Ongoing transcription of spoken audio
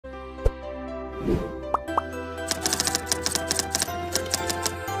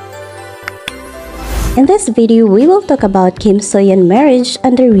In this video, we will talk about Kim So-yeon marriage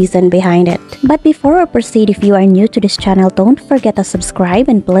and the reason behind it. But before we proceed, if you are new to this channel, don't forget to subscribe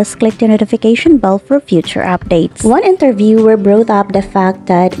and please click the notification bell for future updates. One interviewer brought up the fact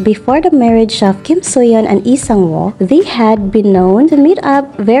that before the marriage of Kim So-yeon and Lee Sang-woo, they had been known to meet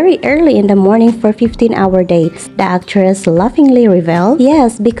up very early in the morning for 15-hour dates. The actress laughingly revealed,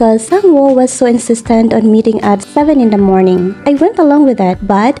 "Yes, because Sang-woo was so insistent on meeting at 7 in the morning. I went along with that,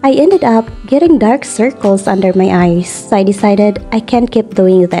 but I ended up getting dark circles under my eyes. So I decided I can't keep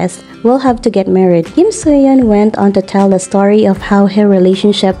doing this. We'll have to get married." Kim So-yeon went on to tell the story of how her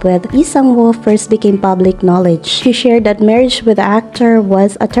relationship with Lee Sang-woo first became public knowledge. She shared that marriage with the actor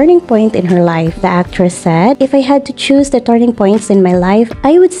was a turning point in her life. The actress said, "If I had to choose the turning points in my life,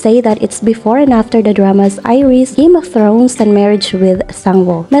 I would say that it's before and after the dramas Iris, Game of Thrones, and marriage with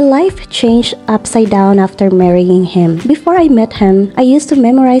Sang-woo. My life changed upside down after marrying him. Before I met him, I used to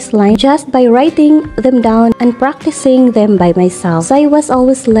memorize lines just by writing them down and practicing them by myself. So I was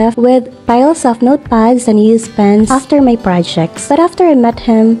always left with piles of notepads and used pens after my projects. But after I met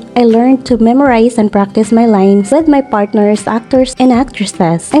him, I learned to memorize and practice my lines with my partners, actors, and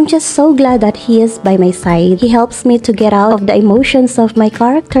actresses. I'm just so glad that he is by my side. He helps me to get out of the emotions of my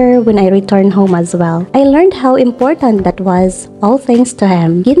character when I return home as well. I learned how important that was, all thanks to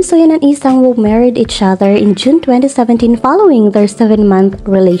him." Kim So-yeon and Lee Sang-woo married each other in June 2017 following their 7-month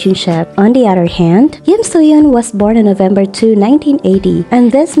relationship. On the other hand, Kim So-yeon was born on November 2, 1980,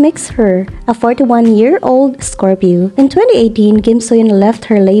 and this makes her a 41-year-old Scorpio. In 2018, Kim So-yeon left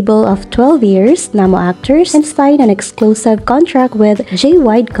her label of 12 years, Namo Actors, and signed an exclusive contract with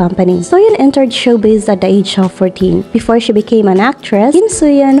J-Wide Company. So-yeon entered showbiz at the age of 14. Before she became an actress, Kim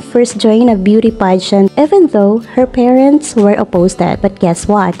So-yeon first joined a beauty pageant even though her parents were opposed to it. But guess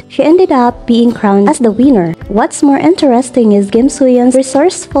what? She ended up being crowned as the winner. What's more interesting is Kim So-yeon's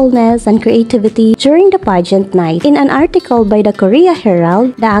resourcefulness and creativity during the pageant night. In an article by the Korea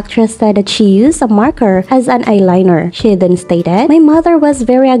Herald, the actress said that she used a marker as an eyeliner. She then stated, "My mother was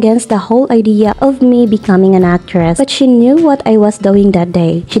very against the whole idea of me becoming an actress, but she knew what I was doing that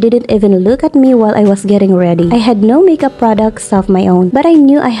day. She didn't even look at me while I was getting ready. I had no makeup products of my own, but I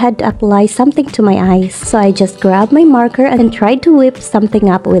knew I had to apply something to my eyes. So I just grabbed my marker and tried to whip something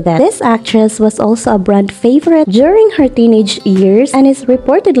up with it." This actress was also a brand favorite during her teenage years and is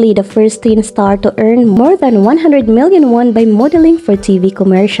reportedly the first teen star to earn more than 100 million won by modeling for TV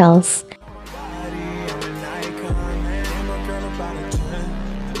commercials.